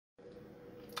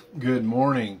Good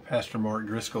morning. Pastor Mark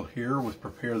Driscoll here with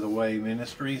Prepare the Way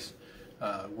Ministries.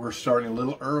 We're starting a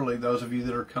little early. Those of you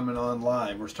that are coming on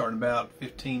live, we're starting about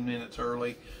 15 minutes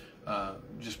early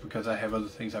just because I have other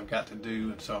things I've got to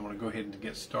do, and so I'm going to go ahead and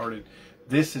get started.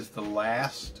 This is the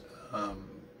last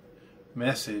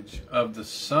message of the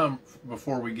summer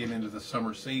before we get into the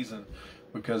summer season,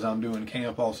 because I'm doing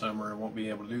camp all summer and won't be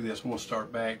able to do this. We'll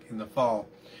start back in the fall.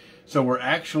 So we're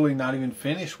actually not even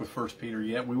finished with 1 Peter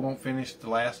yet. We won't finish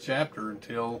the last chapter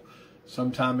until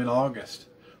sometime in August,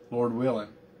 Lord willing.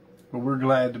 But we're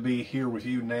glad to be here with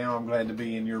you now. I'm glad to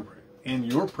be in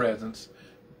your presence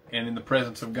and in the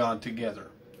presence of God together.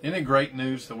 Isn't it great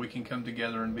news that we can come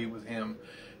together and be with Him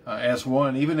as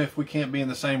one? Even if we can't be in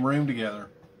the same room together,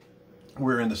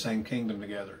 we're in the same kingdom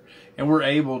together. And we're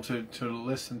able to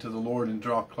listen to the Lord and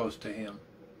draw close to Him.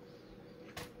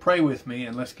 Pray with me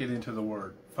and let's get into the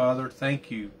Word. Father,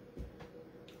 thank you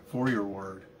for your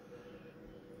Word.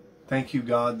 Thank you,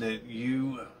 God, that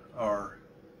you are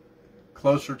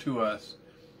closer to us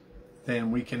than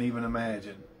we can even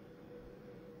imagine.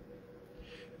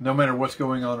 No matter what's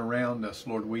going on around us,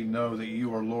 Lord, we know that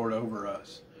you are Lord over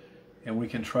us, and we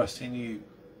can trust in you.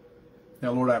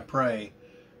 Now, Lord, I pray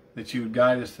that you would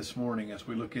guide us this morning as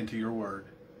we look into your Word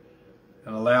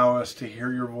and allow us to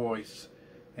hear your voice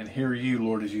and hear you,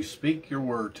 Lord, as you speak your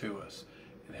word to us,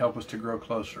 and help us to grow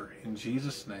closer. In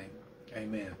Jesus' name,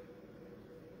 amen.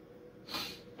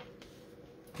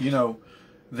 You know,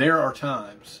 there are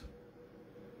times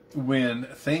when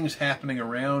things happening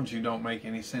around you don't make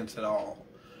any sense at all.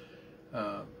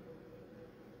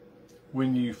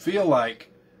 When you feel like,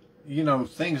 you know,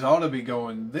 things ought to be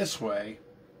going this way,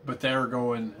 but they're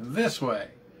going this way.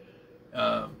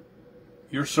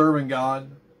 You're serving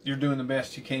God. You're doing the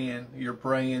best you can. You're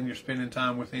praying. You're spending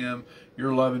time with Him.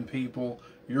 You're loving people.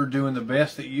 You're doing the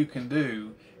best that you can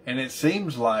do. And it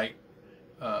seems like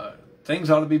things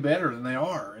ought to be better than they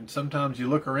are. And sometimes you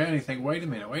look around and you think, wait a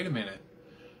minute.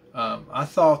 I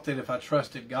thought that if I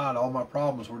trusted God, all my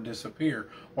problems would disappear.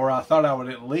 Or I thought I would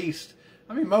at least,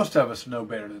 most of us know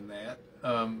better than that.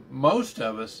 Most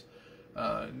of us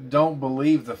don't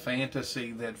believe the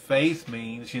fantasy that faith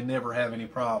means you never have any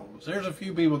problems. There's a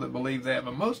few people that believe that,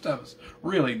 but most of us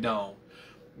really don't.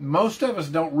 Most of us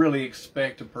don't really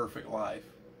expect a perfect life.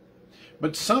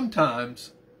 But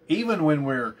sometimes, even when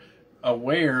we're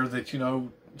aware that, you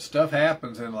know, stuff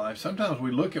happens in life, sometimes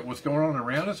we look at what's going on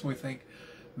around us and we think,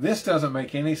 this doesn't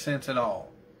make any sense at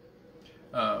all.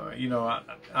 You know,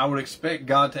 I would expect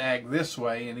God to act this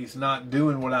way, and He's not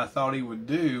doing what I thought He would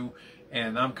do,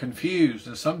 and I'm confused.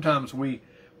 And sometimes we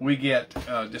get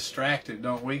distracted,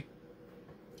 don't we,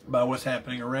 by what's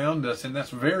happening around us, and that's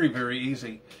very, very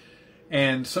easy.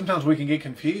 And sometimes we can get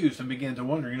confused and begin to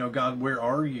wonder, you know, God, where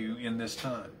are you in this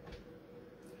time?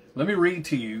 Let me read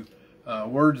to you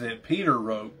words that Peter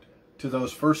wrote to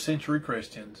those first century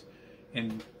Christians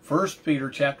in 1 Peter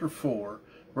chapter 4,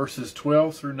 verses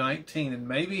 12 through 19, and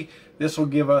maybe this will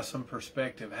give us some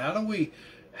perspective. How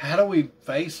do we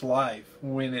face life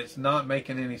when it's not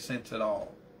making any sense at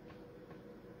all?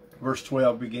 Verse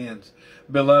 12 begins,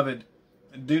 "Beloved,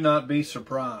 do not be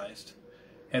surprised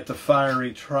at the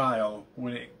fiery trial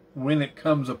when it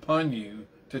comes upon you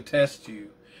to test you,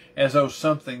 as though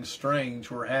something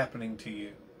strange were happening to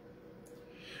you.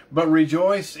 But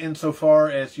rejoice insofar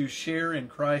as you share in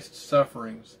Christ's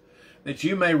sufferings, that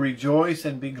you may rejoice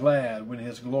and be glad when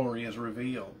His glory is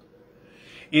revealed.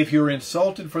 If you are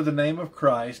insulted for the name of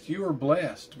Christ, you are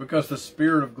blessed, because the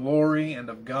Spirit of glory and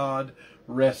of God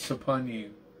rests upon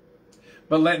you.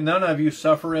 But let none of you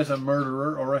suffer as a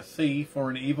murderer or a thief or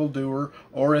an evildoer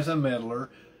or as a meddler.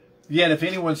 Yet if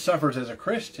anyone suffers as a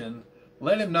Christian,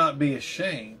 let him not be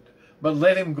ashamed, but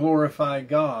let him glorify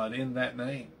God in that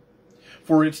name.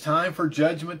 For it's time for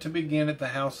judgment to begin at the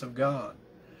house of God.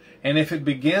 And if it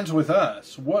begins with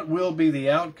us, what will be the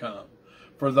outcome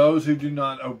for those who do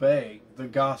not obey the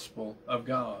gospel of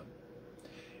God?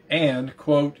 And,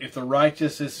 quote, if the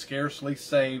righteous is scarcely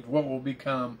saved, what will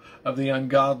become of the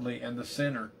ungodly and the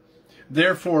sinner?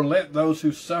 Therefore, let those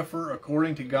who suffer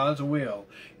according to God's will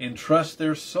entrust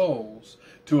their souls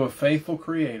to a faithful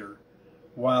Creator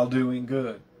while doing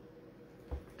good."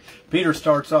 Peter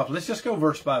starts off, let's just go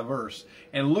verse by verse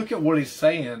and look at what he's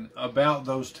saying about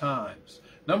those times.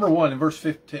 Number one, in verse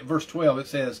 12, it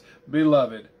says,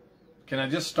 "Beloved." Can I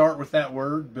just start with that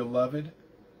word, beloved?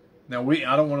 Now,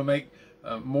 I don't want to make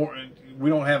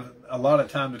we don't have a lot of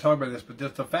time to talk about this, but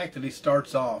just the fact that he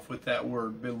starts off with that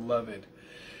word, beloved.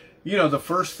 You know, the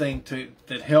first thing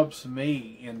that helps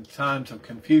me in times of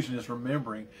confusion is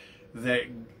remembering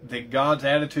that God's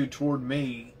attitude toward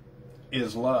me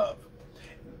is love.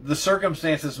 The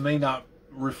circumstances may not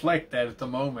reflect that at the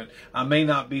moment. I may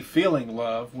not be feeling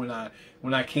love when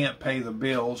I can't pay the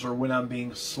bills, or when I'm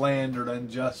being slandered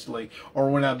unjustly, or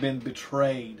when I've been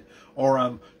betrayed, or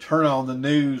I'm turn on the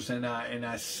news and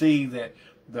I see that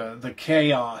the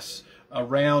chaos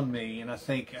around me, and I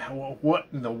think, what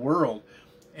in the world?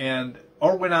 And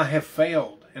or when I have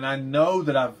failed and I know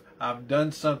that I've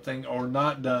done something or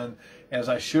not done as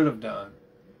I should have done.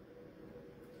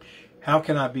 How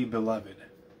can I be beloved?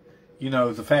 You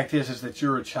know, the fact is that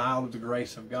you're a child of the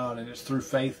grace of God, and it's through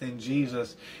faith in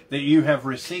Jesus that you have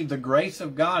received the grace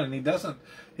of God, and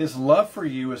His love for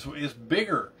you is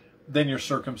bigger than your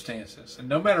circumstances. And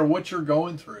no matter what you're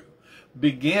going through,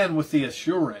 begin with the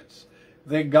assurance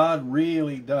that God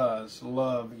really does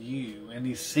love you, and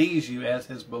He sees you as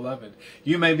His beloved.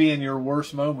 You may be in your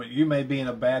worst moment. You may be in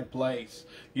a bad place.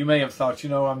 You may have thought,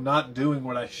 I'm not doing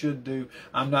what I should do.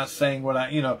 I'm not saying what I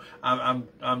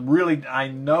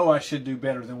know I should do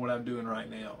better than what I'm doing right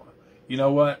now. You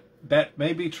know what? That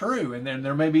may be true, and then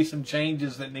there may be some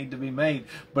changes that need to be made.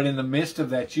 But in the midst of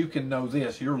that, you can know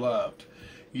this: you're loved.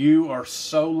 You are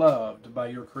so loved by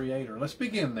your Creator. Let's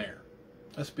begin there.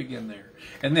 Let's begin there.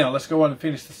 And now let's go on and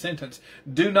finish the sentence.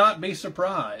 Do not be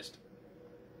surprised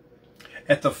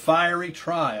at the fiery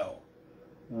trial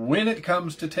when it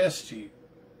comes to test you,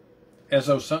 as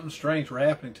though something strange were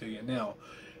happening to you. Now,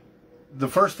 the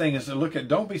first thing is to look at,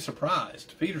 don't be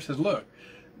surprised. Peter says, look,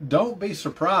 don't be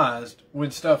surprised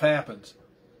when stuff happens.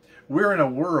 We're in a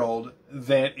world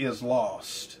that is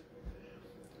lost.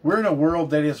 We're in a world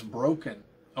that is broken.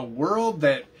 A world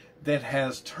that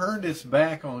has turned its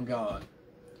back on God.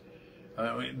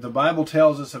 The Bible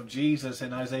tells us of Jesus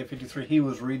in Isaiah 53, He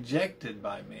was rejected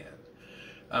by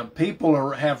men.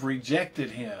 People have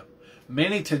rejected Him.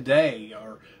 Many today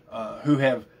who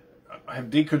have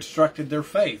deconstructed their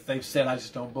faith. They've said, I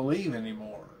just don't believe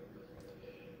anymore.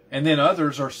 And then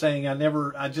others are saying,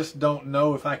 I just don't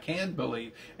know if I can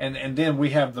believe. And then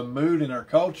we have the mood in our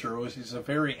culture, which is a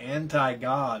very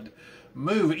anti-God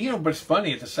move. But it's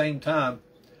funny, at the same time,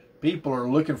 people are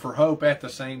looking for hope at the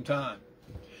same time.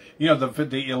 The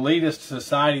elitist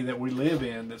society that we live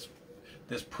in,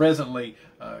 that's presently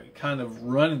kind of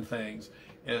running things,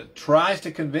 tries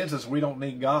to convince us we don't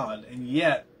need God, and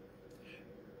yet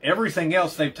everything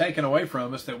else they've taken away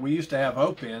from us that we used to have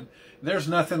hope in, there's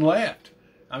nothing left.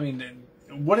 I mean,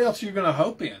 what else are you going to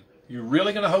hope in? You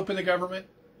really going to hope in the government?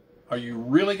 Are you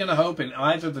really going to hope in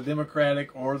either the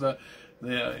Democratic or the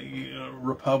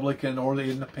Republican or the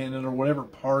Independent or whatever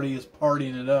party is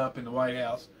partying it up in the White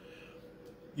House?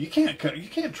 You can't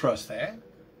trust that.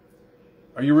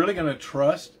 Are you really going to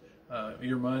trust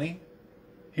your money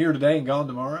here today and gone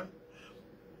tomorrow?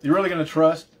 You're really going to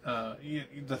trust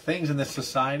the things in this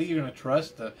society? You're going to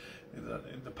trust the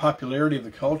popularity of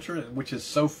the culture, which is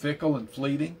so fickle and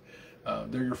fleeting?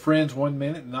 They're your friends one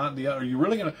minute, not the other. Are you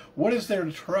really going to? What is there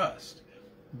to trust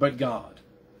but God?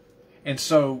 And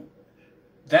so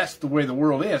that's the way the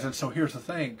world is. And so here's the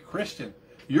thing, Christian,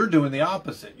 you're doing the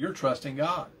opposite. You're trusting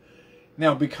God.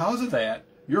 Now, because of that,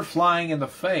 you're flying in the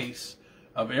face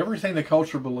of everything the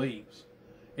culture believes.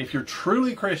 If you're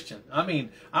truly Christian, I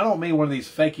don't mean one of these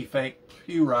fake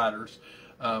pew riders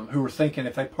who are thinking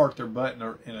if they park their butt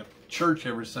in a church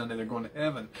every Sunday, they're going to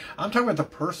heaven. I'm talking about the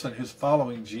person who's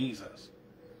following Jesus,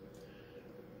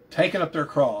 taking up their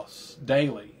cross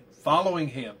daily, following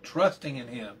Him, trusting in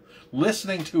Him,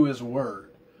 listening to His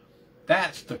Word.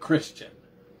 That's the Christian.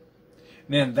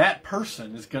 Then that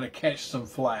person is going to catch some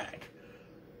flack.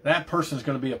 That person is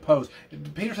going to be opposed.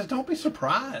 Peter says, don't be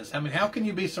surprised. How can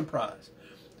you be surprised?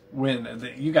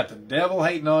 When you got the devil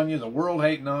hating on you, the world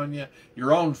hating on you,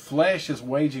 your own flesh is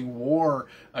waging war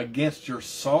against your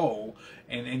soul,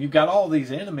 and you've got all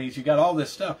these enemies, you got all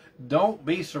this stuff. Don't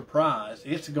be surprised.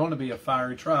 It's going to be a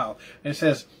fiery trial. And it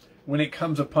says, when it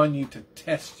comes upon you to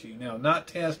test you. Now, not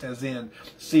test as in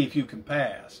see if you can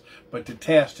pass, but to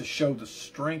test to show the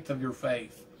strength of your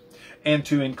faith and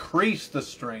to increase the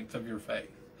strength of your faith.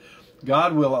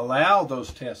 God will allow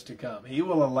those tests to come. He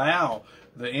will allow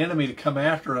the enemy to come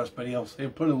after us, but he'll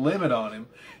put a limit on him.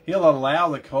 He'll allow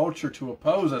the culture to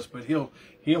oppose us, but he'll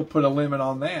put a limit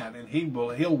on that, and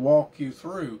he'll walk you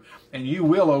through, and you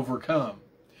will overcome.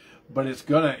 But it's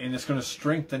gonna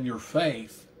strengthen your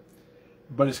faith.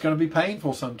 But it's going to be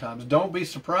painful sometimes. Don't be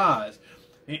surprised.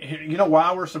 You know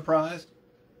why we're surprised?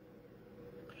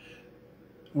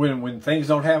 When things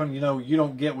don't happen, you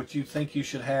don't get what you think you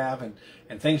should have,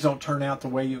 and things don't turn out the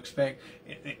way you expect.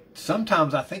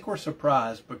 Sometimes I think we're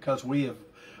surprised because we have,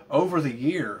 over the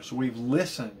years, we've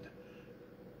listened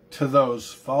to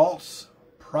those false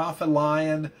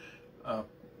prophet-lying,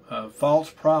 false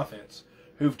prophets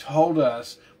who've told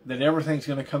us that everything's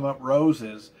going to come up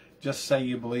roses just say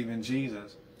you believe in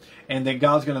Jesus. And that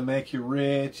God's going to make you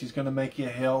rich, He's going to make you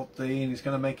healthy, and He's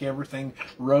going to make everything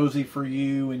rosy for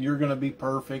you, and you're going to be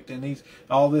perfect, and He's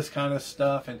all this kind of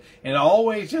stuff. And it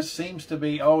always just seems to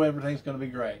be, oh, everything's going to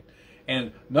be great.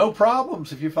 And no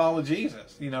problems if you follow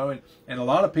Jesus, you know. And a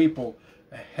lot of people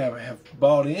have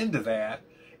bought into that,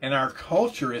 and our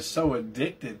culture is so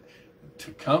addicted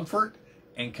to comfort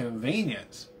and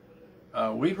convenience.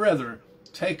 We'd rather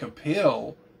take a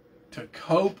pill to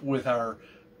cope with our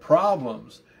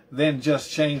problems than just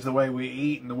change the way we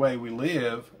eat and the way we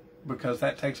live, because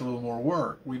that takes a little more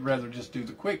work. We'd rather just do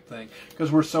the quick thing because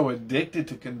we're so addicted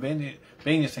to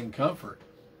convenience and comfort.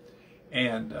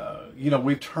 And, you know,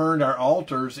 we've turned our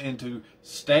altars into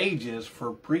stages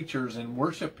for preachers and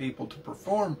worship people to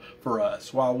perform for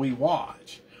us while we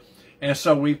watch. And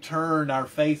so we've turned our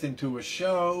faith into a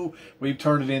show. We've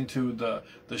turned it into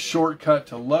the shortcut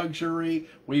to luxury.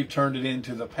 We've turned it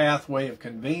into the pathway of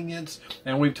convenience.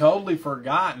 And we've totally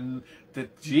forgotten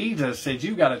that Jesus said,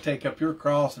 you got to take up your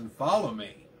cross and follow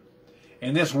me.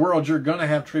 In this world, you're going to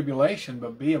have tribulation,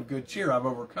 but be of good cheer. I've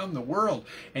overcome the world.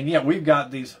 And yet we've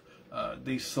got these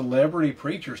celebrity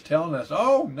preachers telling us,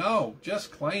 oh, no,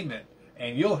 just claim it,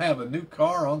 and you'll have a new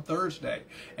car on Thursday,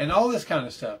 and all this kind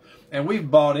of stuff. And we've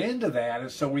bought into that,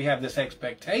 and so we have this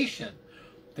expectation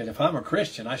that if I'm a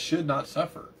Christian, I should not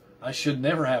suffer. I should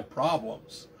never have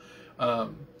problems.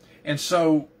 And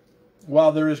so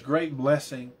while there is great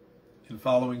blessing in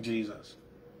following Jesus,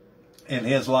 and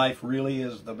His life really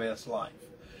is the best life,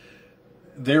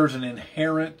 there's an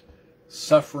inherent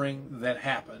suffering that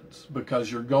happens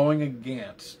because you're going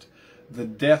against the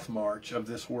death march of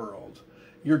this world.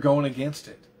 You're going against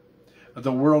it.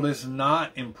 The world is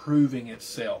not improving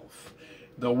itself.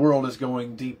 The world is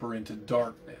going deeper into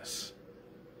darkness.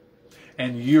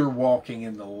 And you're walking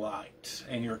in the light.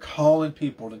 And you're calling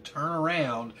people to turn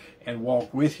around and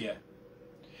walk with you.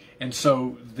 And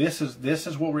so this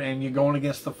is what we're, and you're going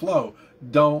against the flow.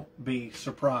 Don't be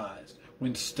surprised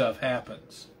when stuff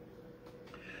happens.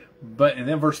 But, and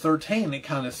then verse 13, it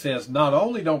kind of says, not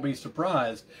only don't be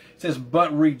surprised, it says,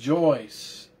 but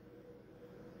rejoice.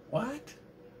 What?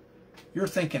 You're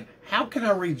thinking, how can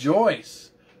I rejoice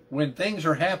when things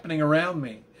are happening around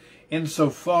me?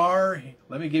 Insofar,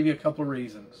 let me give you a couple of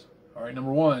reasons. All right,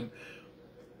 number one,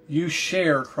 you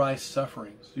share Christ's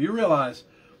sufferings. You realize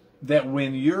that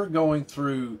when you're going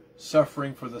through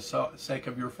suffering for the sake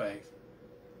of your faith,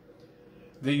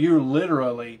 that you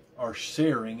literally are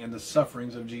sharing in the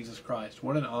sufferings of Jesus Christ.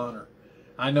 What an honor.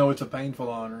 I know it's a painful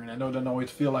honor, and I know it doesn't always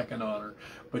feel like an honor,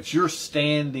 but you're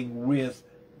standing with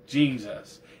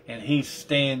Jesus, and He's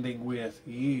standing with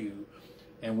you.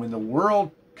 And when the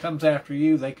world comes after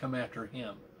you, they come after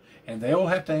Him, and they'll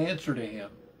have to answer to Him.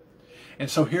 And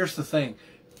so here's the thing.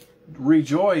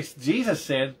 Rejoice. Jesus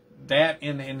said that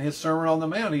in His Sermon on the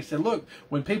Mount. He said, look,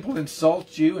 when people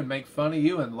insult you and make fun of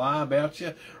you and lie about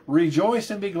you, rejoice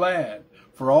and be glad.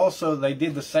 For also they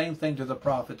did the same thing to the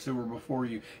prophets who were before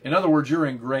you. In other words, you're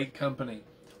in great company.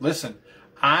 Listen,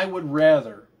 I would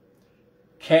rather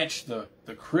catch the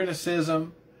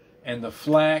criticism and the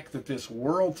flack that this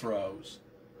world throws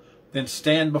than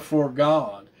stand before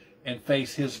God and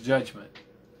face His judgment.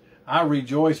 I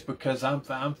rejoice because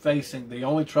I'm facing, the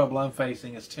only trouble I'm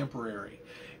facing is temporary.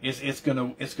 It's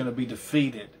gonna be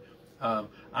defeated.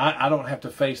 I don't have to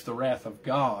face the wrath of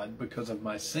God because of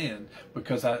my sin,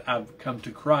 because I've come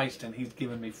to Christ and He's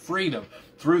given me freedom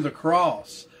through the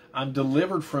cross. I'm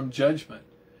delivered from judgment,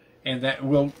 and that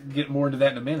we'll get more into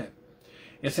that in a minute.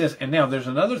 It says, and now there's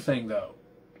another thing though.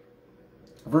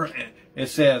 It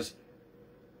says,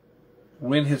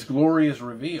 when His glory is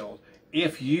revealed,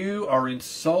 if you are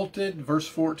insulted, verse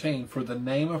 14, for the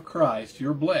name of Christ,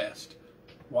 you're blessed.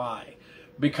 Why?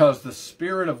 Because the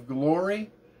Spirit of glory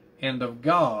and of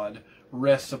God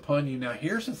rests upon you. Now,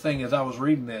 here's the thing, as I was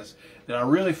reading this, that I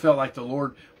really felt like the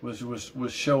Lord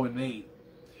was showing me.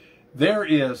 There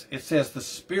is, it says, the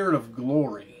Spirit of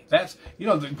glory. That's, you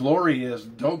know, the glory is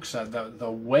doxa,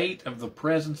 the weight of the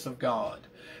presence of God.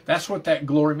 That's what that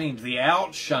glory means, the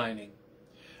outshining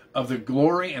of the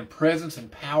glory and presence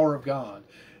and power of God.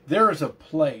 There is a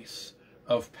place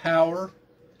of power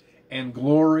and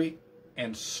glory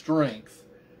and strength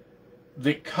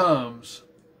that comes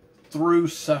through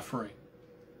suffering.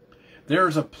 There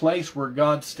is a place where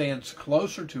God stands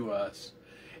closer to us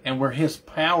and where His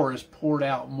power is poured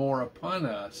out more upon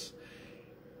us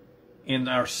in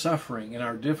our suffering, in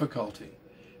our difficulty.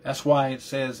 That's why it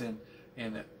says in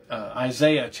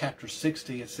Isaiah chapter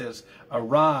 60, it says,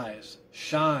 arise,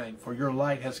 shine, for your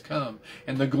light has come,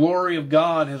 and the glory of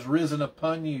God has risen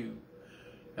upon you.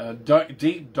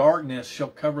 Deep darkness shall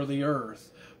cover the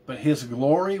earth, but His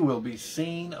glory will be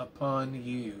seen upon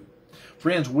you.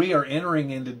 Friends, we are entering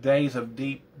into days of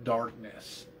deep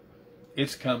darkness.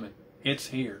 It's coming. It's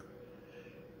here.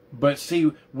 But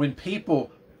see, when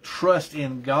people trust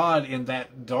in God in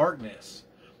that darkness,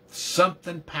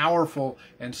 something powerful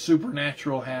and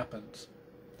supernatural happens.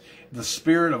 The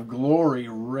Spirit of glory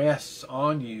rests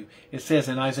on you. It says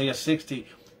in Isaiah 60,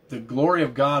 the glory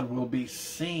of God will be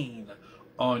seen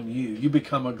on you. You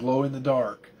become a glow in the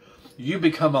dark. You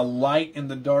become a light in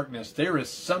the darkness. There is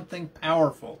something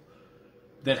powerful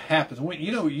that happens.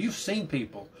 You know, you've seen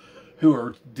people who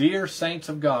are dear saints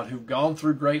of God who've gone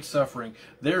through great suffering.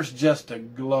 There's just a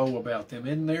glow about them,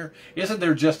 isn't there? Isn't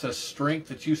there just a strength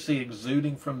that you see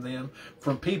exuding from them,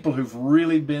 from people who've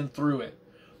really been through it?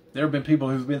 There have been people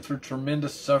who've been through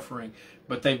tremendous suffering,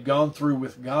 but they've gone through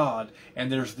with God,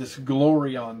 and there's this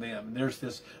glory on them. There's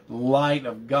this light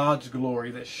of God's glory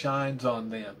that shines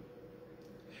on them.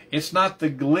 It's not the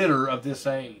glitter of this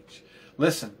age.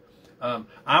 Listen,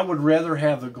 I would rather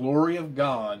have the glory of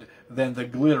God than the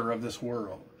glitter of this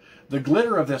world. The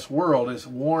glitter of this world is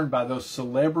worn by those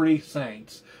celebrity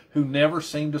saints who never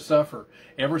seem to suffer.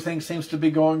 Everything seems to be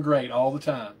going great all the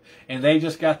time. And they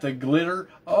just got the glitter.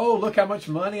 Oh, look how much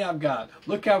money I've got.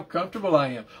 Look how comfortable I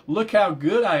am. Look how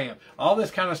good I am. All this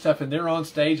kind of stuff. And they're on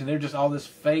stage and they're just all this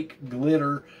fake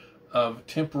glitter of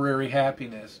temporary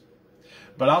happiness.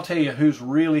 But I'll tell you who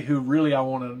really I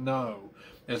want to know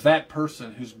is that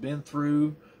person who's been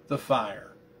through the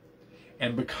fire.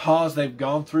 And because they've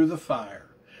gone through the fire,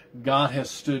 God has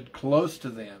stood close to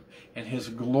them and His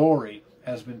glory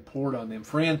has been poured on them.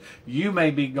 Friend, you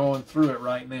may be going through it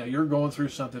right now. You're going through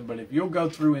something, but if you'll go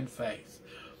through in faith,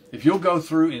 if you'll go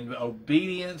through in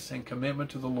obedience and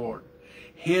commitment to the Lord,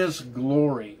 His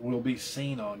glory will be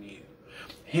seen on you.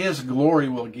 His glory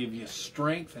will give you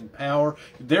strength and power.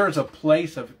 There is a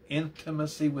place of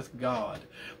intimacy with God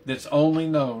that's only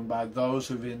known by those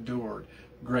who've endured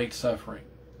great suffering.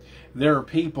 There are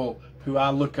people who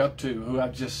I look up to, who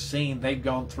I've just seen, they've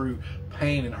gone through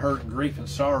pain and hurt and grief and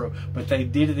sorrow, but they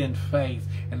did it in faith,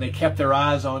 and they kept their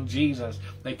eyes on Jesus.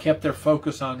 They kept their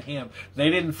focus on Him. They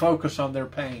didn't focus on their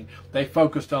pain. They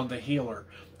focused on the healer.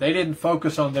 They didn't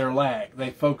focus on their lack. They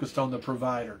focused on the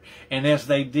provider. And as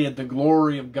they did, the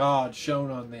glory of God shone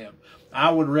on them.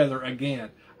 I would rather, again,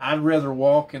 I'd rather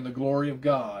walk in the glory of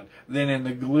God than in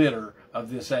the glitter of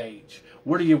this age.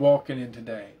 What are you walking in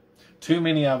today? Too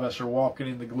many of us are walking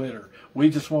in the glitter.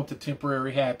 We just want the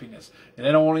temporary happiness. And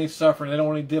they don't want any suffering. They don't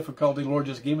want any difficulty. Lord,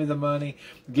 just give me the money.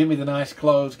 Give me the nice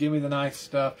clothes. Give me the nice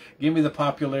stuff. Give me the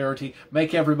popularity.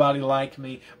 Make everybody like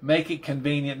me. Make it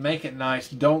convenient. Make it nice.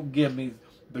 Don't give me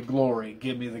the glory.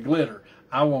 Give me the glitter.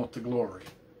 I want the glory.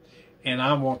 And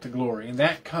I want the glory. And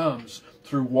that comes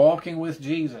through walking with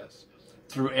Jesus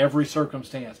through every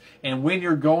circumstance. And when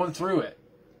you're going through it,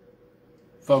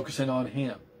 focusing on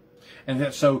Him. And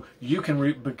that so you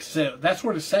can, that's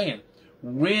what it's saying.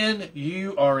 When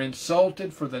you are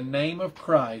insulted for the name of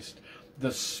Christ,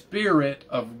 the Spirit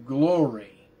of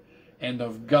glory and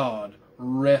of God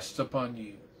rests upon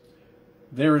you.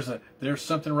 There's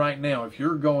something right now. If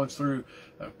you're going through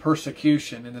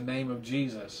persecution in the name of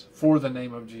Jesus, for the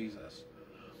name of Jesus,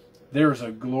 there's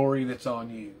a glory that's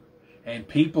on you. And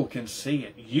people can see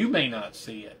it. You may not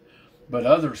see it, but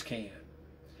others can.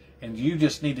 And you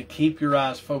just need to keep your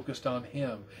eyes focused on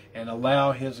Him and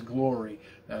allow His glory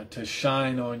to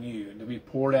shine on you and to be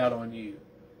poured out on you.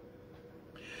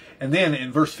 And then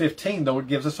in verse 15, though, it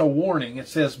gives us a warning. It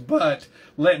says, "But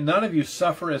let none of you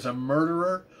suffer as a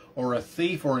murderer or a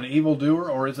thief or an evildoer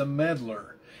or as a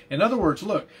meddler." In other words,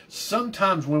 look,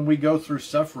 sometimes when we go through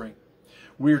suffering,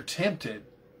 we're tempted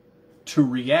to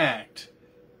react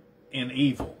in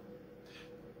evil.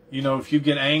 You know, if you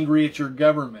get angry at your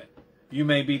government, you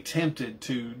may be tempted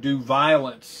to do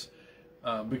violence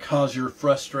because you're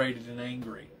frustrated and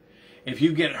angry. If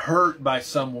you get hurt by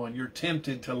someone, you're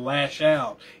tempted to lash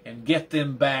out and get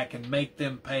them back and make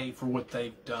them pay for what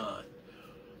they've done.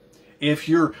 If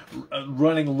you're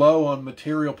running low on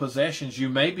material possessions, you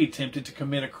may be tempted to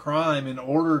commit a crime in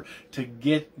order to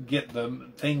get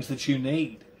the things that you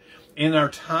need. In our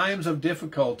times of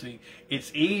difficulty,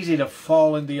 it's easy to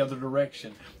fall in the other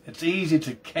direction. It's easy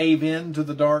to cave into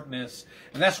the darkness.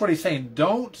 And that's what he's saying.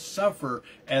 Don't suffer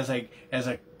as a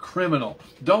criminal.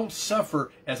 Don't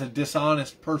suffer as a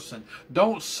dishonest person.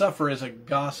 Don't suffer as a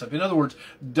gossip. In other words,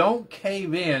 don't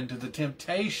cave in to the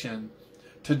temptation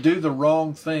to do the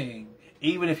wrong thing,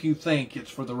 even if you think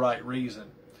it's for the right reason.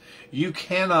 You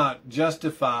cannot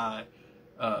justify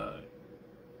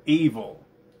evil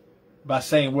by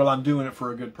saying, well, I'm doing it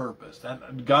for a good purpose.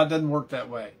 God doesn't work that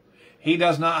way. He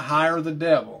does not hire the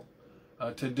devil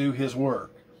to do His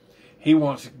work. He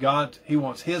wants God, he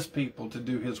wants his people to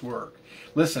do his work.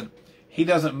 Listen, he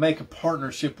doesn't make a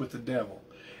partnership with the devil,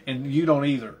 and you don't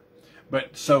either.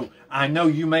 But so I know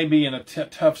you may be in a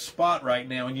tough spot right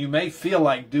now, and you may feel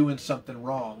like doing something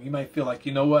wrong. You may feel like,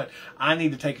 you know what, I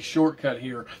need to take a shortcut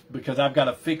here because I've got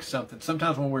to fix something.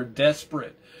 Sometimes when we're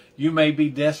desperate, you may be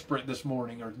desperate this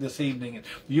morning or this evening, and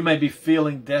you may be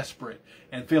feeling desperate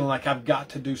and feeling like I've got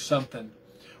to do something.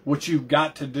 What you've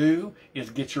got to do is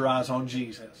get your eyes on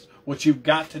Jesus. What you've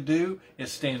got to do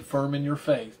is stand firm in your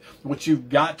faith. What you've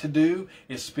got to do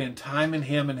is spend time in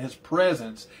him and his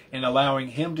presence and allowing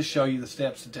him to show you the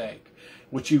steps to take.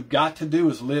 What you've got to do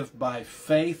is live by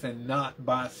faith and not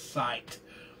by sight.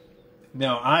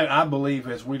 Now, I believe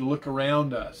as we look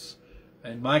around us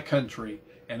in my country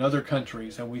and other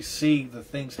countries and we see the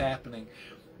things happening,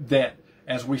 that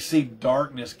as we see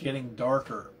darkness getting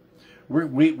darker,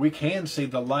 we can see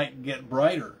the light get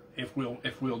brighter. If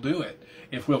we'll do it,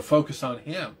 if we'll focus on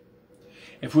him,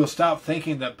 if we'll stop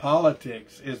thinking that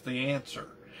politics is the answer,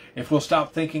 if we'll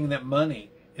stop thinking that money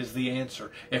is the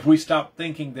answer, if we stop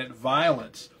thinking that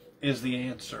violence is the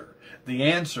answer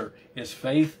is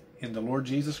faith in the Lord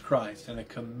Jesus Christ and a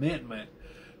commitment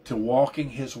to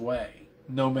walking his way.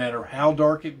 No matter how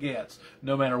dark it gets,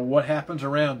 no matter what happens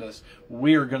around us,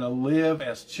 we are going to live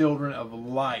as children of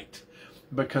light.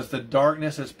 Because the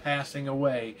darkness is passing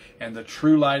away and the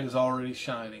true light is already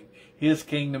shining. His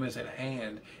kingdom is at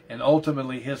hand, and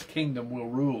ultimately his kingdom will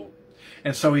rule.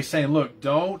 And so he's saying, look,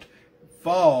 don't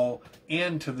fall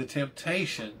into the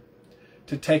temptation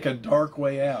to take a dark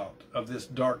way out of this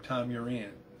dark time you're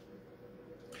in.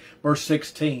 Verse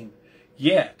 16,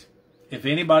 yet, if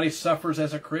anybody suffers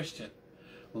as a Christian,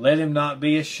 let him not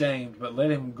be ashamed, but let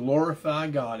him glorify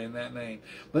God in that name.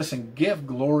 Listen, give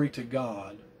glory to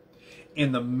God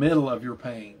in the middle of your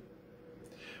pain.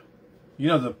 You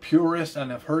know, the purest,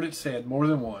 and I've heard it said more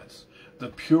than once, the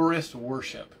purest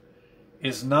worship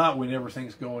is not when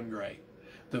everything's going great.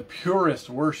 The purest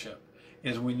worship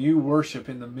is when you worship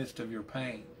in the midst of your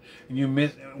pain. And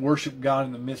you worship God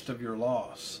in the midst of your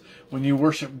loss. When you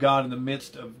worship God in the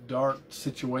midst of dark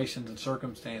situations and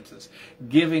circumstances.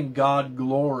 Giving God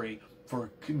glory. For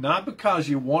not because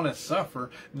you want to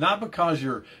suffer, not because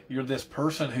you're this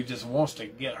person who just wants to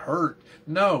get hurt.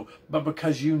 No, but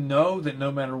because you know that no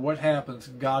matter what happens,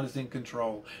 God is in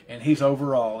control and he's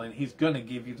over all and he's going to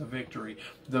give you the victory.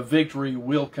 The victory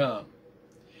will come.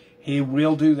 He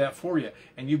will do that for you.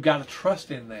 And you've got to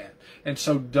trust in that. And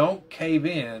so don't cave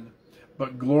in,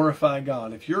 but glorify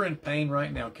God. If you're in pain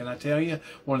right now, can I tell you,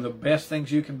 one of the best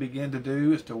things you can begin to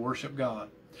do is to worship God.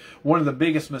 One of the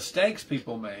biggest mistakes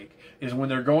people make is when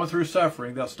they're going through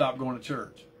suffering, they'll stop going to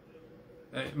church.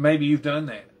 Maybe you've done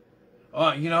that.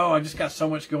 Oh, you know, I just got so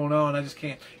much going on, I just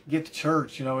can't get to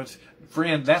church. You know,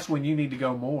 friend, that's when you need to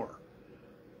go more.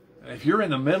 If you're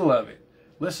in the middle of it,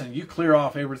 listen, you clear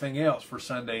off everything else for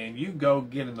Sunday and you go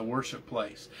get in the worship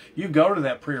place. You go to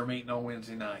that prayer meeting on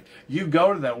Wednesday night. You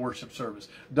go to that worship service.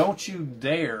 Don't you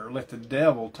dare let the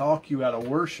devil talk you out of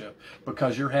worship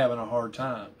because you're having a hard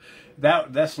time.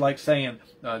 That's like saying,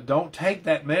 don't take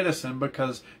that medicine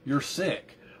because you're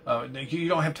sick. You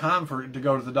don't have time to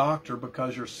go to the doctor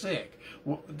because you're sick.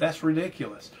 Well, that's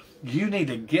ridiculous. You need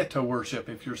to get to worship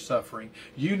if you're suffering.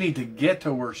 You need to get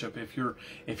to worship if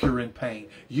you're in pain.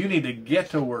 You need to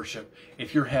get to worship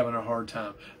if you're having a hard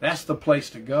time. That's the place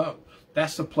to go.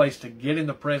 That's the place to get in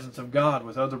the presence of God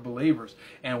with other believers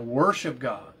and worship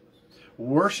God.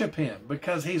 Worship him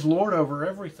because he's Lord over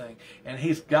everything and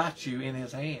he's got you in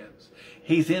his hands.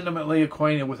 He's intimately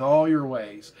acquainted with all your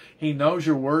ways. He knows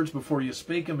your words before you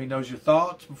speak them. He knows your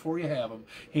thoughts before you have them.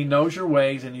 He knows your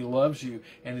ways and he loves you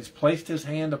and he's placed his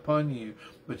hand upon you.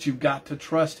 But you've got to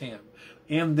trust him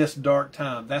in this dark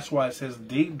time. That's why it says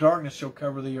deep darkness shall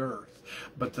cover the earth.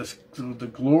 But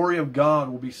the glory of God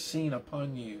will be seen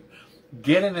upon you.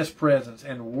 Get in his presence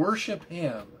and worship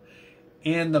him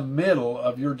in the middle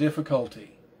of your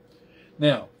difficulty.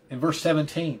 Now, in verse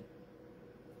 17,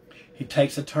 he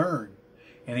takes a turn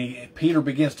and Peter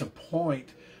begins to point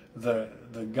the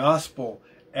gospel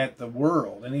at the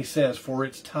world. And he says, for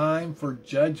it's time for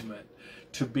judgment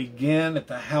to begin at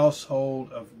the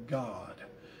household of God.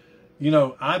 You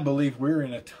know, I believe we're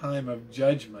in a time of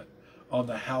judgment on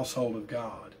the household of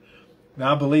God.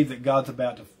 Now, I believe that God's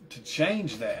about to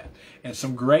change that. And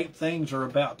some great things are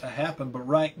about to happen. But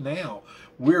right now,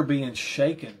 we're being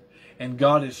shaken. And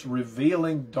God is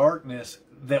revealing darkness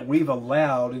that we've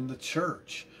allowed in the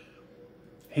church.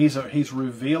 He's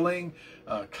revealing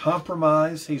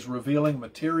compromise. He's revealing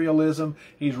materialism.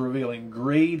 He's revealing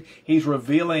greed. He's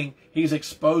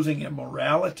exposing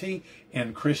immorality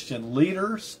in Christian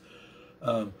leaders.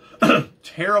 um,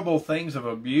 terrible things of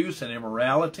abuse and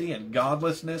immorality and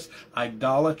godlessness,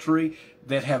 idolatry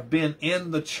that have been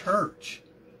in the church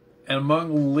and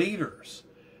among leaders.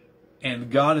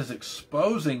 And God is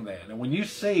exposing that. And when you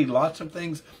see lots of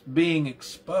things being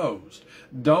exposed,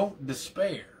 don't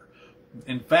despair.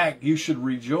 In fact, you should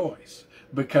rejoice,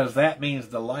 because that means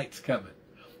the light's coming.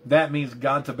 That means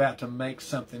God's about to make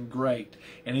something great.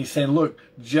 And he's saying, look,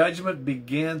 judgment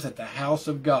begins at the house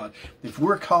of God. If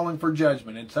we're calling for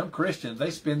judgment, and some Christians,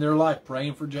 they spend their life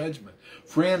praying for judgment.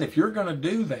 Friend, if you're going to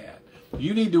do that,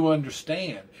 you need to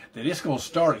understand that it's going to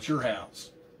start at your house.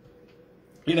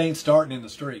 It ain't starting in the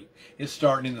street. It's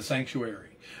starting in the sanctuary.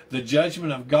 The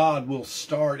judgment of God will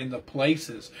start in the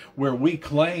places where we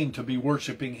claim to be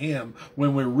worshiping Him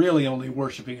when we're really only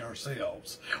worshiping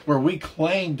ourselves. Where we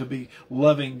claim to be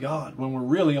loving God when we're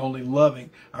really only loving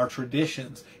our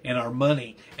traditions and our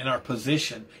money and our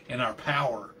position and our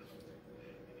power.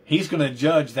 He's going to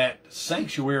judge that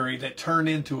sanctuary that turned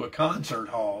into a concert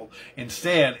hall.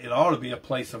 Instead, it ought to be a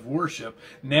place of worship.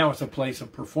 Now it's a place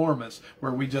of performance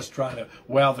where we just try to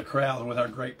wow the crowd with our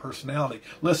great personality.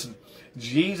 Listen,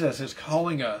 Jesus is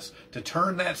calling us to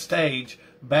turn that stage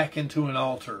back into an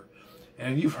altar.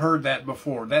 And you've heard that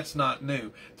before. That's not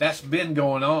new. That's been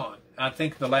going on. I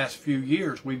think the last few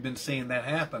years we've been seeing that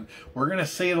happen. We're going to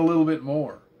see it a little bit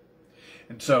more.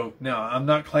 And so, now, I'm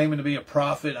not claiming to be a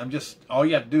prophet. All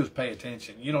you have to do is pay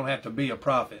attention. You don't have to be a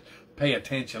prophet. Pay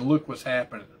attention. Look what's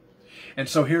happening. And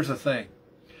so here's the thing.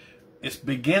 It's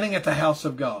beginning at the house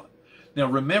of God. Now,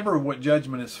 remember what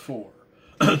judgment is for.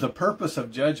 The purpose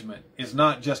of judgment is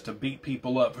not just to beat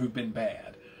people up who've been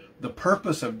bad. The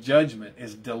purpose of judgment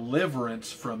is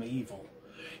deliverance from evil.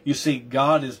 You see,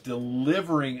 God is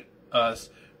delivering us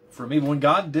from evil. When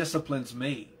God disciplines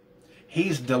me,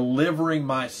 He's delivering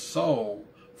my soul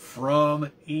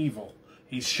from evil.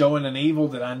 He's showing an evil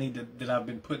that that I've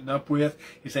been putting up with.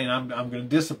 He's saying, I'm going to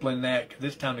discipline that because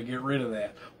it's time to get rid of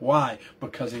that. Why?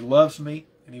 Because He loves me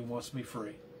and He wants me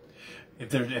free.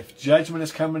 If judgment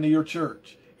is coming to your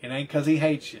church, it ain't because He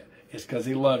hates you. It's because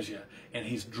He loves you. And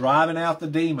He's driving out the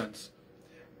demons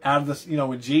out of this. You know,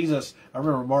 when Jesus, I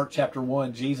remember Mark chapter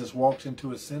 1, Jesus walks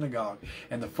into a synagogue,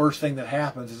 and the first thing that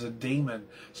happens is a demon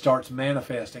starts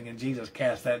manifesting, and Jesus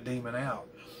casts that demon out.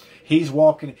 He's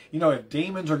walking. You know, if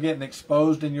demons are getting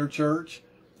exposed in your church,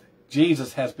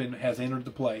 Jesus has entered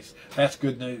the place. That's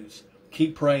good news.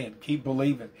 Keep praying, keep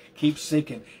believing, keep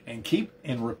seeking, and keep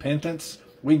in repentance.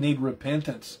 We need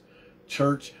repentance.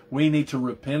 Church, we need to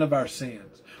repent of our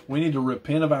sins. We need to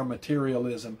repent of our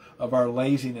materialism, of our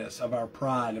laziness, of our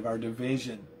pride, of our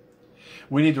division.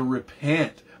 We need to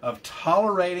repent of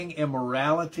tolerating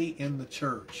immorality in the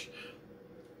church.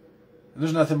 And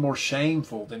there's nothing more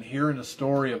shameful than hearing a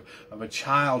story of a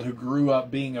child who grew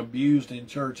up being abused in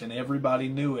church and everybody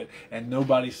knew it and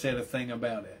nobody said a thing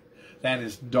about it. That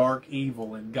is dark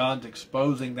evil, and God's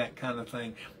exposing that kind of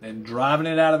thing and driving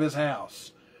it out of His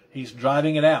house. He's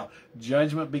driving it out.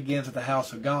 Judgment begins at the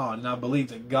house of God, and I believe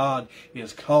that God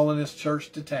is calling His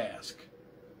church to task.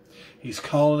 He's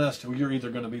calling us to, you're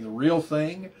either going to be the real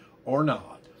thing or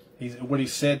not. What He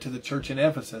said to the church in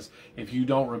Ephesus, if you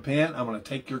don't repent, I'm going to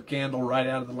take your candle right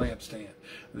out of the lampstand.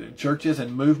 The churches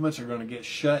and movements are going to get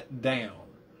shut down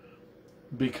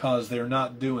because they're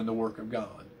not doing the work of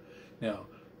God. Now,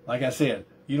 like I said,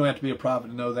 you don't have to be a prophet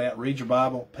to know that. Read your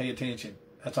Bible, pay attention.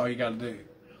 That's all you got to do.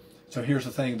 So here's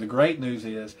the thing. The great news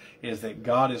is that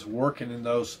God is working in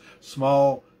those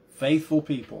small, faithful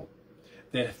people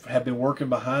that have been working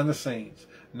behind the scenes,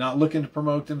 not looking to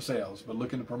promote themselves, but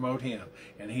looking to promote Him.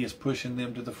 And He is pushing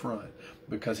them to the front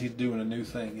because He's doing a new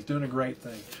thing. He's doing a great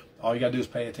thing. All you got to do is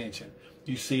pay attention.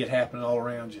 You see it happening all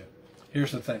around you.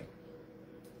 Here's the thing.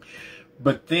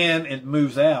 But then it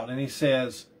moves out, and He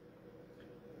says,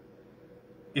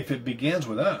 if it begins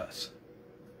with us,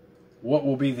 what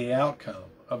will be the outcome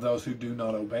of those who do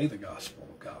not obey the gospel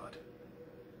of God?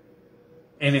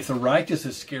 And if the righteous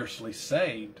is scarcely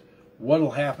saved, what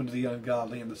will happen to the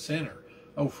ungodly and the sinner?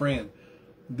 Oh, friend,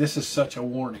 this is such a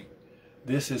warning.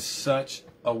 This is such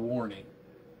a warning.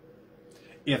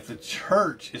 If the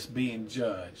church is being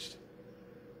judged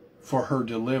for her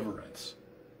deliverance,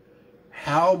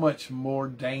 how much more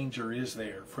danger is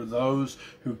there for those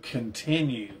who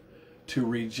continue to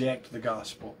reject the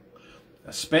gospel?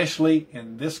 Especially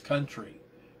in this country,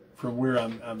 from where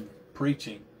I'm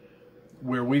preaching,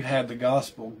 where we've had the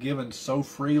gospel given so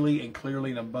freely and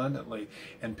clearly and abundantly,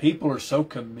 and people are so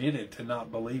committed to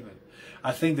not believing.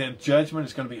 I think that judgment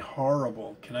is going to be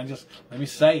horrible. Let me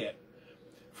say it.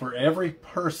 For every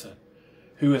person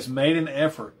who has made an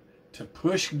effort to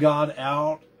push God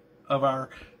out of our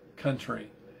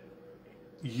country,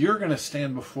 you're going to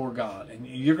stand before God, and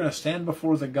you're going to stand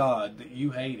before the God that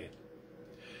you hated.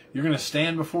 You're going to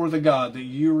stand before the God that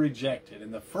you rejected.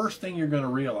 And the first thing you're going to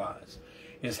realize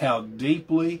is how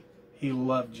deeply He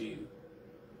loved you.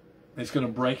 It's going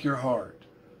to break your heart,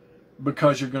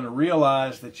 because you're going to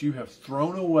realize that you have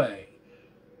thrown away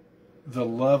the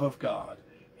love of God.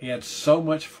 He had so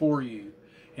much for you,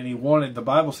 and He wanted, the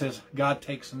Bible says, God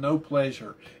takes no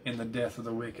pleasure in the death of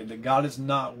the wicked, that God is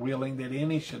not willing that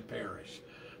any should perish,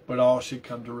 but all should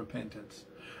come to repentance.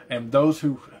 And those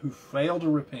who fail to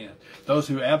repent, those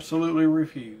who absolutely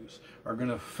refuse, are going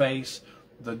to face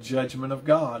the judgment of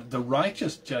God, the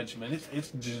righteous judgment.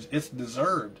 It's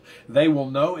deserved. They will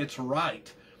know it's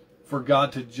right for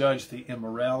God to judge the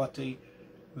immorality,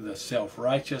 the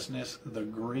self-righteousness, the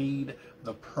greed,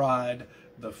 the pride,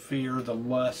 the fear, the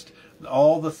lust,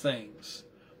 all the things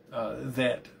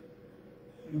that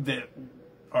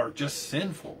are just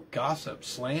sinful. Gossip,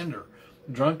 slander,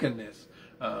 drunkenness,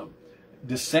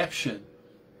 deception,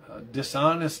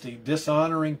 dishonesty,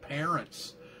 dishonoring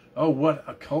parents. Oh, what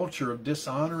a culture of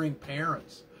dishonoring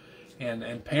parents.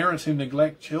 And parents who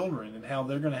neglect children, and how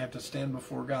they're going to have to stand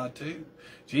before God too.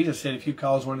 Jesus said, if you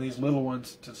cause one of these little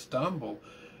ones to stumble,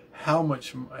 how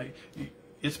much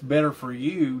it's better for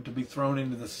you to be thrown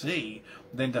into the sea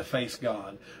than to face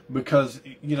God. Because,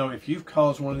 you know, if you've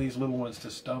caused one of these little ones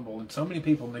to stumble, and so many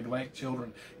people neglect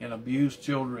children and abuse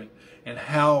children, and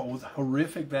how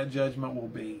horrific that judgment will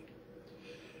be.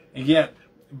 And yet,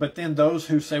 but then those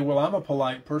who say, well, I'm a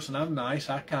polite person, I'm nice,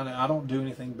 I don't do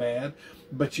anything bad,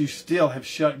 but you still have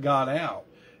shut God out,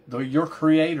 though your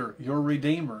Creator, your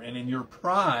Redeemer, and in your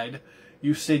pride,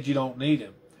 you said you don't need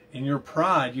Him. In your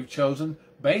pride, you've chosen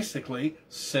basically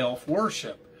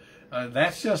self-worship.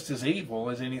 That's just as evil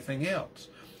as anything else.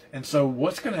 And so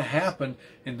what's going to happen,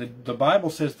 and the Bible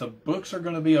says the books are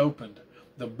going to be opened,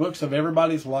 the books of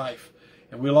everybody's life,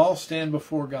 and we'll all stand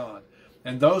before God.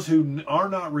 And those who are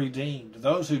not redeemed,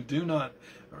 those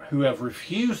who have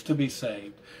refused to be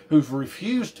saved, who've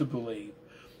refused to believe,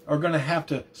 are going to have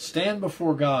to stand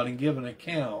before God and give an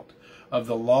account of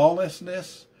the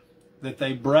lawlessness that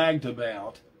they bragged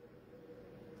about,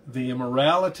 the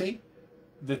immorality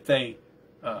that they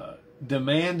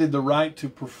demanded the right to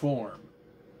perform,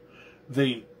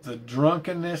 the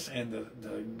drunkenness and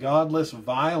the godless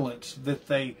violence that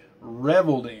they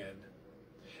reveled in.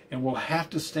 And we'll have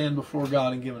to stand before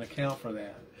God and give an account for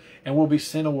that. And we'll be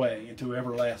sent away into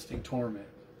everlasting torment.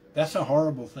 That's a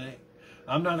horrible thing.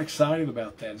 I'm not excited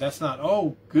about that. That's not,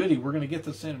 oh, goody, we're going to get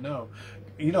the sinner. No.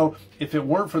 You know, if it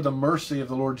weren't for the mercy of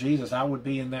the Lord Jesus, I would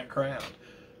be in that crowd.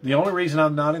 The only reason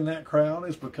I'm not in that crowd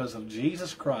is because of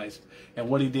Jesus Christ and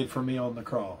what He did for me on the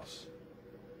cross.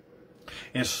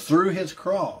 It's through His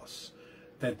cross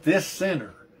that this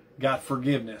sinner got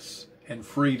forgiveness and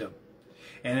freedom.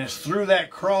 And it's through that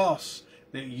cross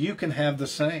that you can have the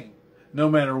same. No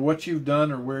matter what you've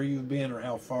done or where you've been or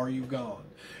how far you've gone,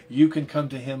 you can come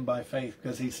to Him by faith,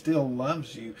 because He still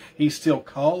loves you. He's still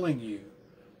calling you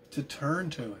to turn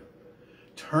to Him.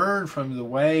 Turn from the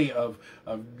way of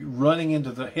running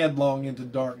headlong into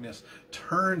darkness.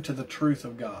 Turn to the truth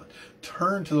of God.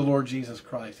 Turn to the Lord Jesus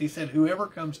Christ. He said, whoever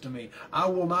comes to me, I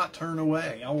will not turn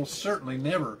away. I will certainly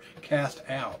never cast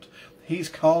out. He's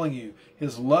calling you.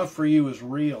 His love for you is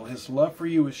real. His love for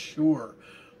you is sure.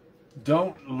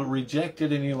 Don't reject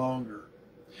it any longer.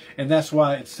 And that's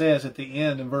why it says at the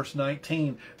end in verse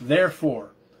 19,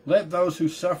 therefore, let those who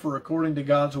suffer according to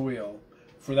God's will,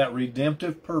 for that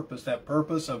redemptive purpose, that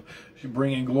purpose of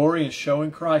bringing glory and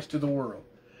showing Christ to the world,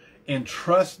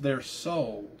 entrust their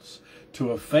souls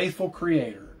to a faithful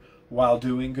Creator while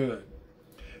doing good.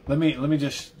 Let me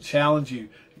just challenge you.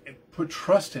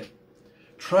 Trust Him.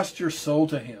 Trust your soul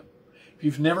to Him. If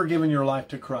you've never given your life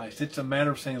to Christ, it's a matter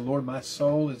of saying, Lord, my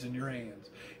soul is in your hands.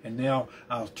 And now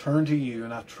I'll turn to you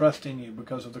and I trust in you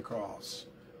because of the cross.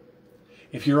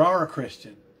 If you are a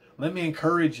Christian, let me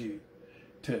encourage you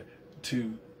to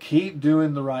keep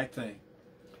doing the right thing.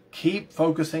 Keep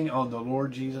focusing on the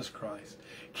Lord Jesus Christ.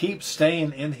 Keep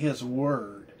staying in His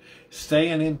Word.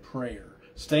 Staying in prayer.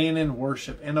 Staying in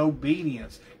worship and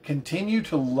obedience. Continue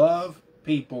to love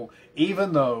people,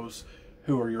 even those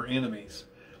who are your enemies.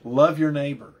 Love your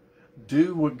neighbor.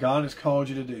 Do what God has called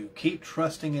you to do. Keep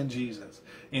trusting in Jesus.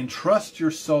 Entrust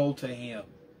your soul to Him,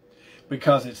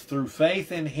 because it's through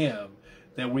faith in Him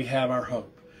that we have our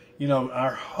hope. You know,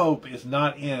 our hope is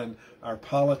not in our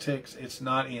politics. It's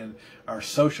not in our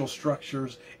social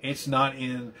structures. It's not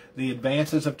in the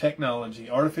advances of technology.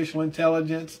 Artificial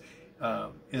intelligence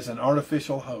is an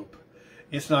artificial hope.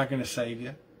 It's not going to save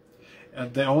you.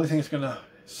 The only thing that's going to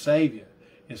save you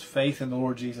is faith in the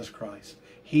Lord Jesus Christ.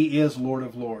 He is Lord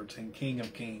of Lords and King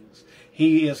of Kings.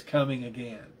 He is coming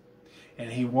again.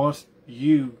 And He wants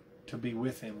you to be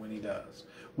with Him when He does.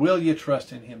 Will you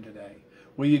trust in Him today?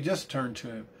 Will you just turn to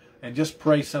Him and just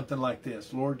pray something like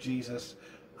this? Lord Jesus,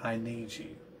 I need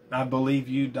you. I believe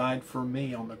you died for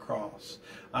me on the cross.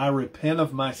 I repent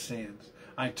of my sins.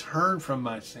 I turn from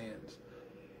my sins.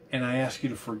 And I ask you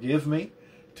to forgive me,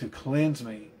 to cleanse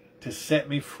me, to set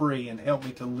me free, and help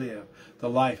me to live the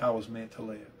life I was meant to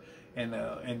live.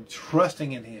 And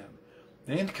trusting in Him.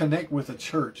 Then connect with the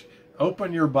church.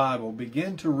 Open your Bible.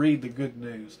 Begin to read the good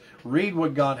news. Read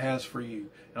what God has for you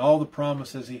and all the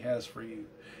promises He has for you.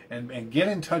 And get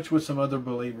in touch with some other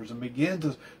believers and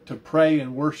begin to pray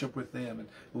and worship with them and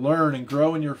learn and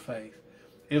grow in your faith.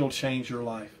 It'll change your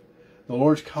life. The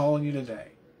Lord's calling you today.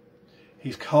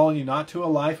 He's calling you not to a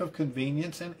life of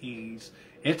convenience and ease.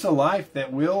 It's a life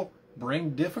that will bring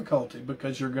difficulty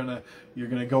because you're gonna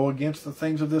go against the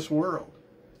things of this world.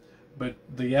 But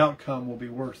the outcome will be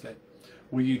worth it.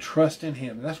 Will you trust in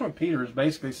Him? And that's what Peter is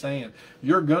basically saying.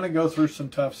 You're going to go through some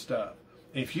tough stuff.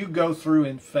 If you go through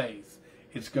in faith,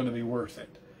 it's going to be worth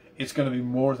it. It's going to be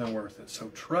more than worth it. So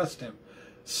trust Him.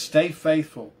 Stay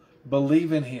faithful.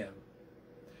 Believe in Him.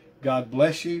 God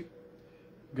bless you.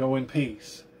 Go in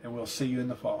peace. And we'll see you in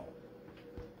the fall.